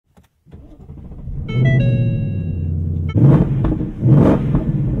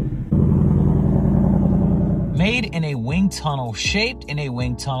wind tunnel. Shaped in a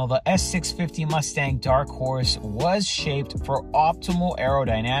wind tunnel, the S650 Mustang Dark Horse was shaped for optimal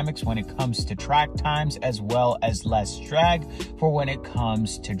aerodynamics when it comes to track times, as well as less drag for when it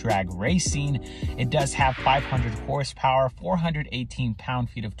comes to drag racing. It does have 500 horsepower, 418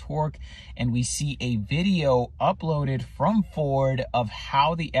 pound-feet of torque, and we see a video uploaded from Ford of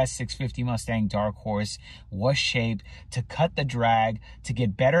how the S650 Mustang Dark Horse was shaped to cut the drag, to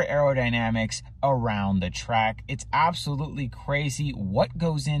get better aerodynamics around the track. It's absolutely crazy what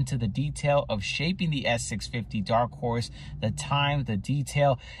goes into the detail of shaping the S650 Dark Horse, the time, the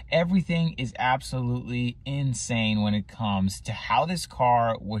detail, everything is absolutely insane when it comes to how this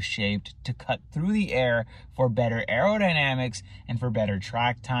car was shaped to cut through the air for better aerodynamics and for better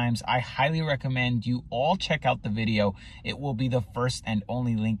track times. I highly recommend you all check out the video. It will be the first and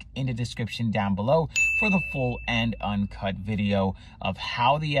only link in the description down below for the full and uncut video of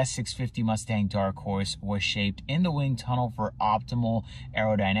how the S650 Mustang Dark Horse was shaped in the wind tunnel for optimal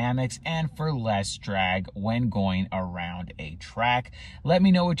aerodynamics and for less drag when going around a track. Let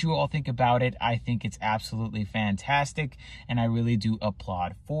me know what you all think about it. I think it's absolutely fantastic, and I really do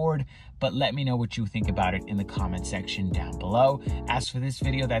applaud Ford, but let me know what you think about it in the comment section down below. As for this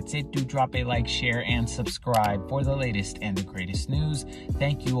video, that's it. Do drop a like, share, and subscribe for the latest and the greatest news.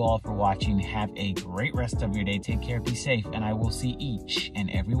 Thank you all for watching. Have a great rest of your day. Take care, be safe, and I will see each and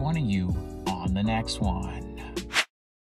every one of you on the next one.